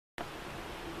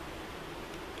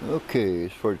Okay,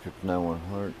 it's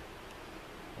 4059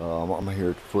 I'm here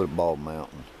at the foot of Bald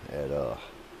Mountain at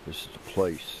this is the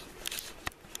place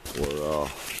where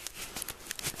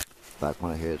back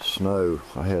when I had snow,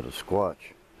 I had a Squatch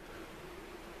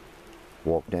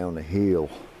walk down the hill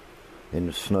in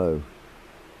the snow,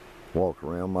 walked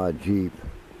around my Jeep,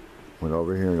 went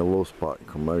over here in a little spot and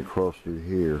come right across through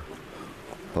here,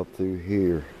 up through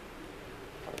here,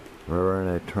 right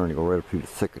around that turn and go right up through the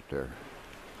thicket there.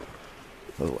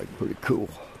 That was like pretty cool.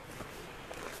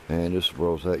 And this is where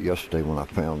I was at yesterday when I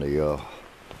found the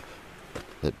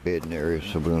that bedding area.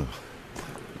 So we're gonna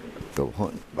go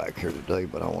hunting back here today,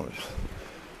 but I want to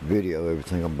video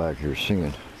everything I'm back here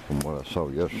seeing from what I saw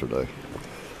yesterday.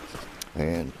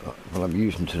 And what I'm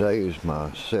using today is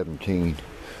my 17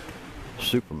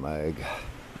 Super Mag.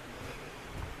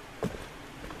 At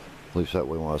least that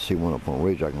way when I see one up on a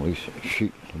ridge I can at least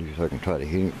shoot, at least I can try to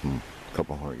hit it from a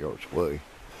couple hundred yards away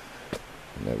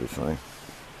and everything.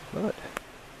 But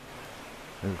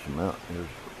there's the mountain,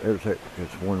 there's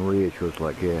one ridge where it's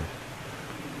like, yeah,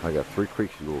 I got 3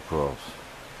 creeks to go across.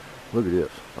 Look at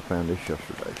this, I found this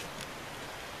yesterday.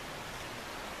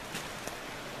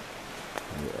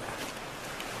 Yeah.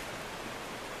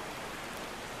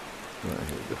 Right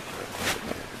here, just right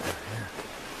here.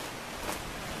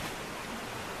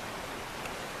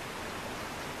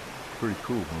 Pretty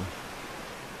cool, huh?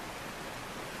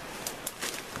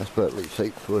 That's about at least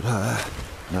 8 foot high,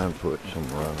 9 foot,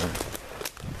 somewhere around there.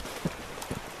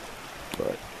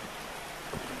 But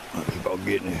I'll keep on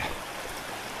getting it.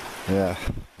 Yeah,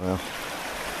 well,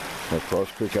 that cross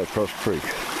creek, that's cross creek.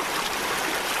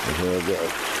 That's where I go.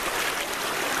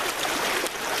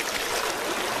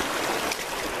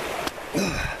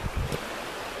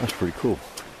 That's pretty cool.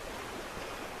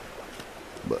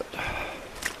 But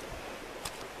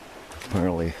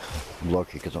apparently I'm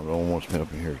lucky because I'm the only one that's been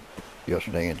up in here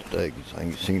yesterday and today because I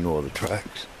ain't seen no other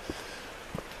tracks.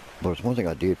 But it's one thing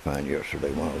I did find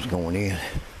yesterday when I was going in.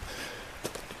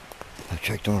 I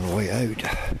checked on the way out.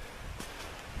 I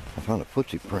found a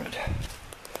footsie print.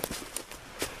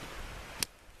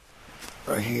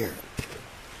 Right here.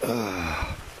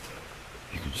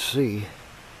 You can see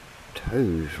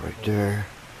toes right there.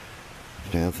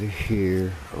 Down through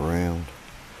here, around.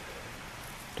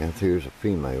 Down through here's a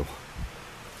female.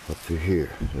 Up through here.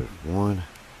 There's one.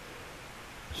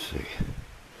 Let's see.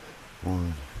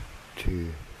 1,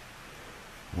 2,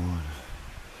 1.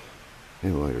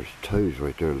 Anyway, there's toes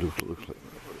right there. Looks like.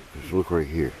 Just look right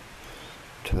here.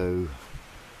 Toe,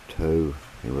 and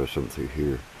the rest of them through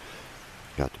here.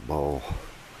 Got the ball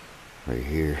right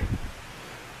here.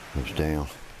 Comes down.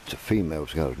 It's a female.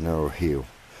 It's got a narrow heel.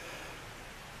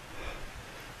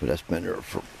 But that's been there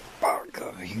for, oh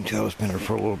God, you can tell it's been there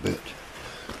for a little bit.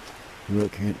 You really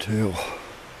can't tell.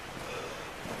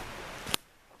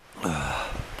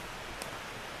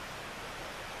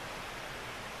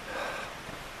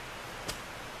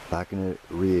 Back in the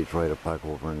ridge right up back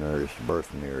over in there is the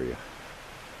birthing area.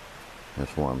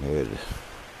 That's where I'm headed.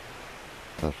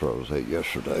 That's where I was at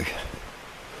yesterday.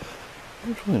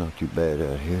 It's really not too bad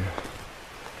out here.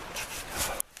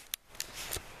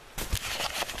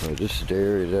 So this is the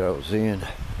area that I was in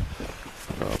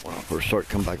when I first started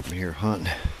coming back from here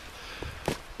hunting.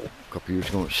 A couple years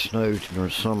ago it snowed. During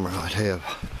summer I'd have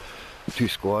 2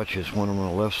 Squatches, one on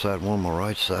the left side, one on my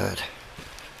right side.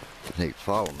 And they'd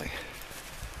follow me.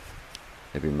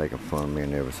 They'd be making fun of me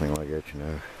and everything like that, you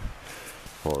know. As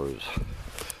far as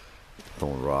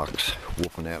throwing rocks,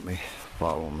 whooping at me,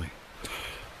 following me.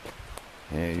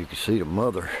 And you can see the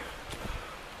mother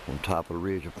on top of the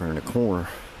ridge up there in the corner.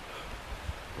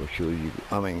 Which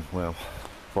well, as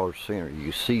far as seeing her, you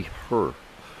can see her.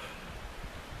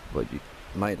 But the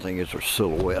main thing is her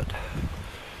silhouette.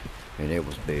 And it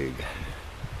was big.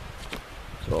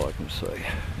 That's all I can say.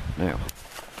 Now,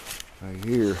 right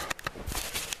here,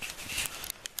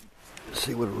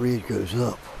 see where the ridge goes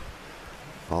up.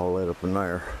 All that up in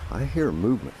there. I hear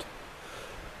movement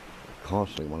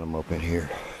constantly when I'm up in here.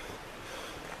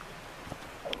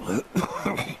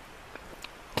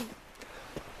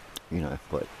 You know,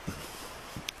 but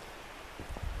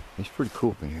it's pretty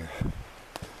cool up in here.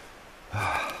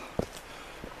 There's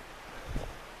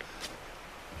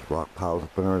rock piles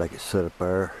up in there, they get set up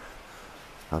there.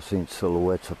 I've seen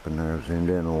silhouettes up in there, zoomed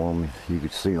in on them, you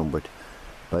could see them, but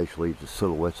basically the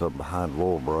silhouettes up behind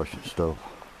laurel brush and stuff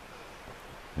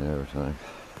and everything.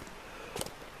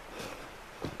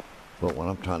 But what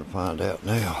I'm trying to find out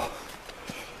now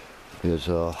is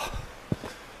that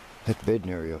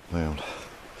bedding area I found.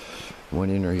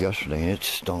 Went in there yesterday and it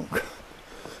stunk.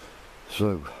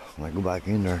 So when I go back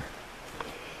in there,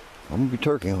 I'm gonna be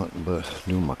turkey hunting, but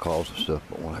doing my calls and stuff.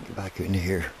 But when I get back in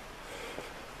here,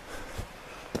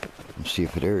 and see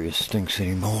if that area stinks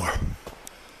anymore.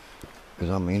 Because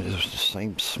I mean, it was the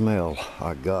same smell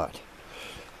I got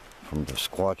from the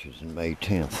squatches in May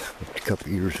 10th a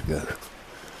couple years ago.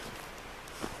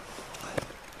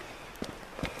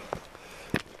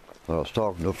 I was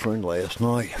talking to a friend last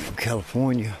night from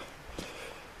California,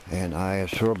 and I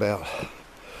asked her about,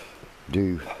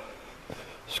 do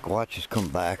squatches come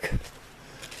back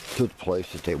to the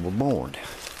place that they were born?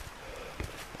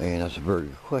 And that's a very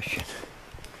good question.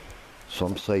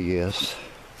 Some say yes,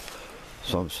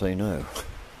 some say no.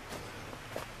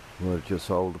 Well, it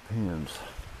just all depends.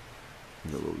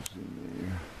 Get a little zoom in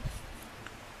here.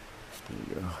 There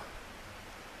you go.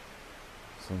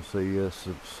 Some say yes,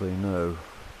 some say no.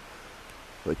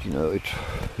 But you know,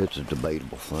 it's a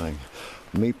debatable thing.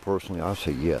 Me personally, I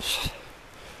say yes.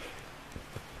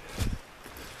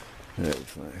 And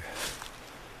everything.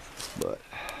 But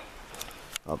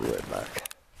I'll be right back.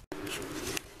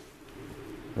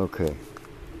 Okay.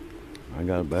 I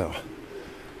got about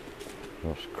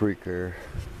across the creek there.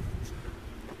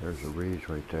 There's a ridge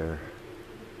right there.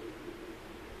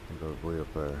 It goes way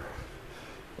up there.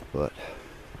 But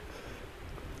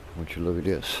I want you to look at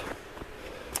this.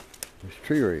 This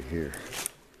tree right here.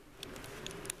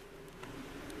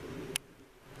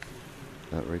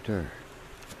 That right there.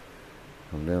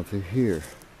 Come down through here.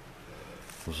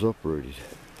 Was uprooted.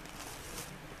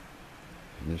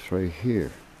 And this right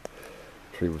here.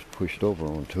 Tree was pushed over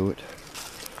onto it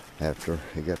after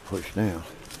it got pushed down.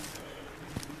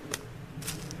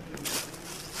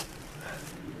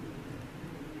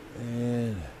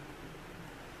 And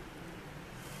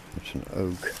it's an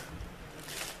oak.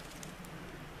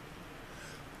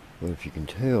 But if you can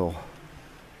tell,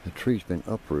 the tree's been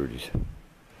uprooted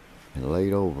and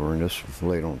laid over, and this was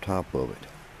laid on top of it.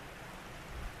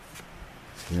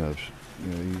 You know,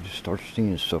 you just start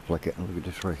seeing stuff like that. And look at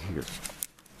this right here.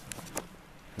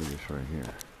 Look at this right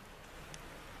here.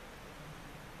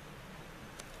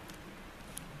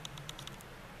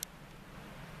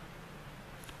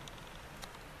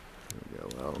 There we go.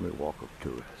 Well, let me walk up to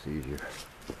it. It's easier.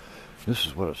 This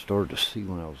is what I started to see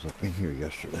when I was up in here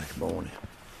yesterday morning.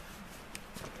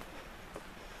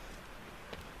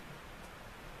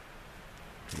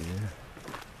 Yeah.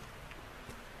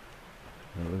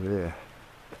 Now look at that.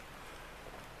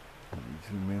 Let me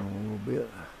zoom in a little bit.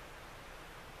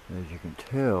 As you can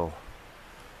tell,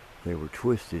 they were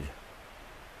twisted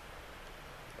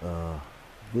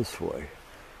this way,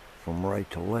 from right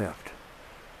to left.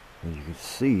 As you can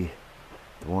see,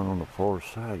 the one on the far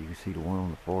side, you can see the one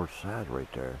on the far side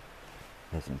right there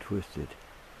has been twisted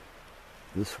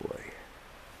this way,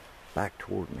 back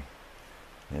toward me.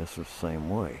 And this is the same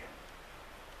way.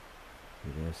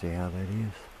 You guys see how that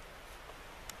is?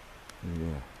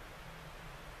 Yeah.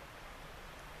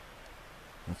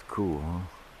 That's cool, huh?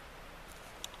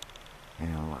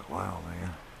 And I'm like, wow,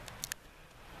 man.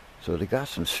 So they got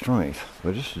some strength,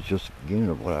 but this is just the beginning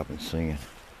of what I've been seeing.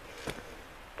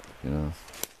 You know?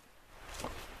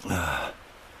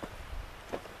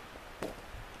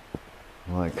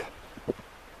 Like,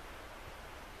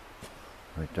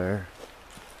 right there.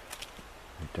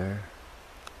 Right there.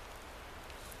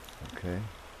 Okay.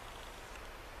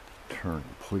 Turn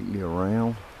completely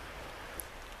around.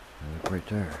 And look right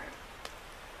there.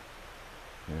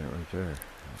 Yeah, right there.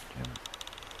 Damn it.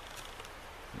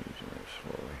 Using it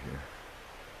slowly here.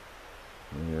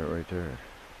 Yeah, right there.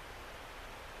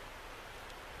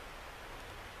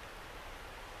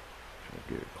 Try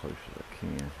to get it close as I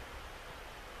can.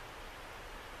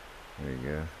 There you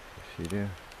go. You see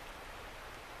there?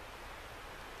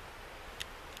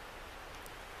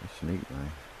 That's neat,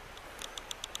 man.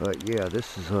 But yeah,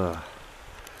 this is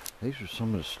these are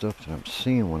some of the stuff that I'm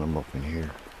seeing when I'm up in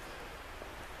here.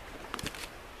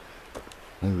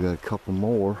 Then we got a couple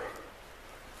more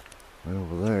right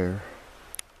over there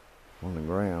on the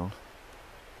ground.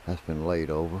 That's been laid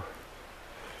over.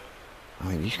 I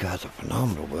mean, these guys are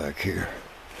phenomenal back here.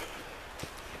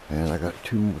 And I got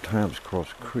 2 more times across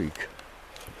the creek.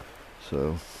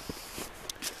 So,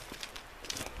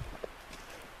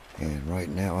 and right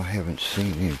now I haven't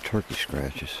seen any turkey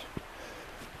scratches.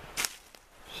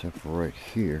 Except for right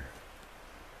here.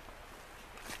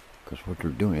 Because what they're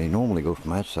doing, they normally go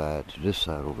from that side to this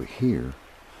side over here.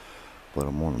 But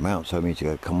I'm on the mountain, so that means you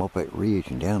got to come up that ridge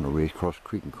and down the ridge, cross the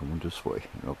creek and come on this way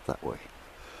and up that way.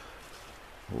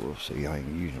 We'll see. I ain't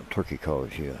using no turkey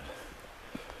calls yet.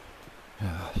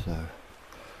 So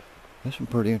there's some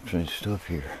pretty interesting stuff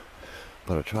here.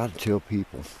 But I try to tell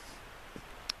people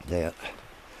that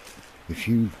if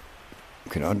you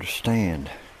can understand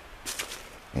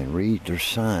and read their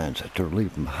signs that they're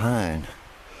leaving behind,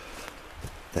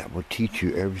 that will teach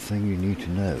you everything you need to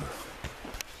know.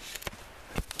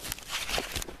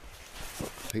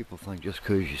 People think just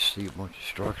because you see a bunch of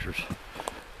structures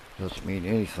doesn't mean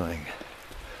anything.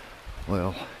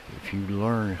 Well, if you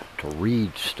learn to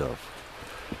read stuff,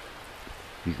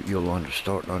 you'll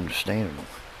start understanding them.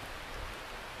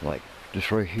 Like this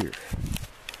right here.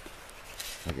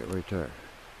 Like it right there.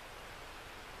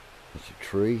 It's a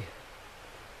tree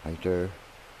right there,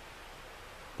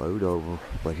 bowed over.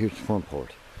 But here's the fun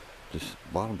part. This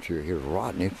bottom tree here is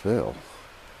rotten. It fell.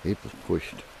 It was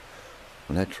pushed.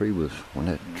 When that tree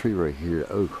right here,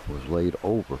 the oak, was laid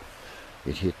over,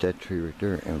 it hit that tree right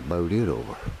there and bowed it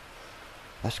over.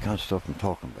 That's the kind of stuff I'm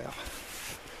talking about.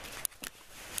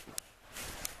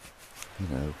 You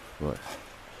know, but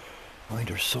I mean,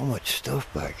 there's so much stuff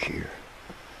back here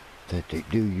that they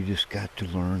do. You just got to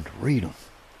learn to read them.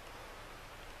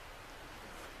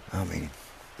 I mean,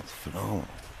 it's phenomenal.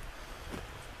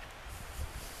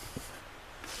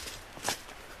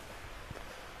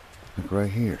 Look right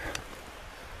here.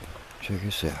 Check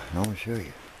this out. I want to show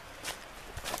you.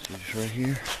 See this right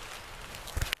here?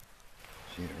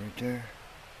 See it right there?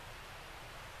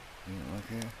 You know, like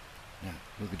that? Now,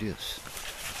 look at this.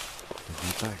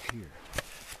 Look back here.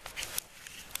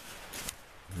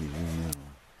 Let me zoom in on.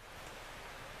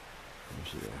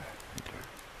 Where's it at? Right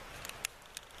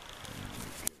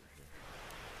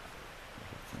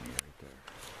there.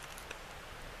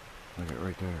 Look at it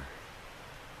right there.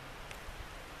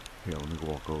 Here, let me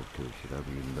walk over to it. See, that'll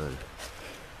be even better.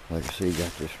 Like I say, you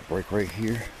got this break right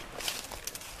here.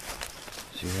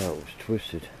 See how it was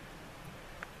twisted?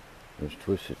 It was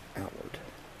twisted outward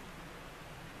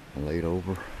and laid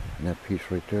over, and that piece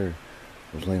right there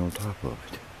was laid on top of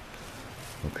it.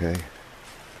 Okay?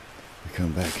 We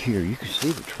come back here, you can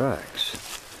see the tracks.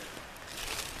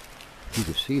 You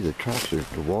can see the tracks that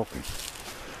they're walking.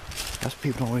 That's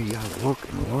people don't really gotta look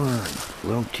and learn.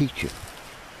 Let them teach you.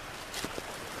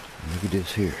 Look at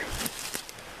this here.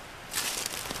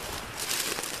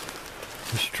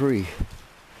 This tree,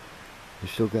 it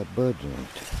still got buds on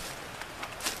it.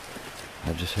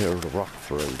 I just held a rock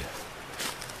throwed.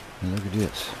 And look at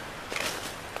this.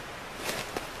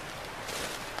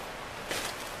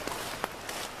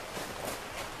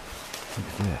 Look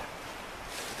at that.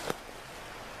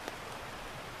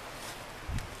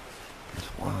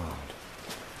 It's wild.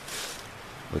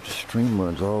 But the stream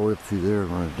runs all the way up through there,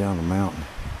 runs down the mountain.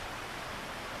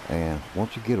 And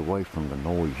once you get away from the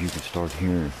noise, you can start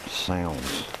hearing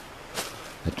sounds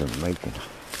that they're making.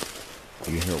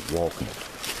 You hear walking,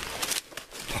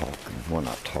 talking. Well,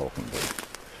 not talking, but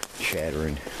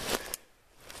chattering.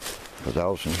 Because I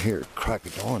was in here at crack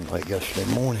of dawn late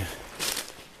yesterday morning,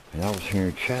 and I was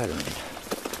hearing chattering,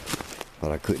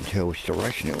 but I couldn't tell which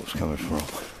direction it was coming from.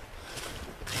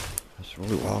 That's the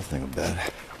really wild thing about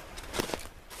it.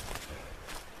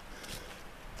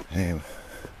 And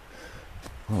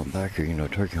well, back here, you know,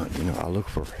 turkey hunting, you know, I look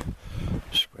for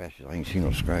scratches. I ain't seen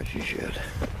no scratches yet.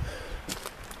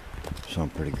 So I'm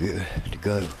pretty good to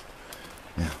go.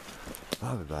 Now,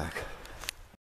 I'll be back.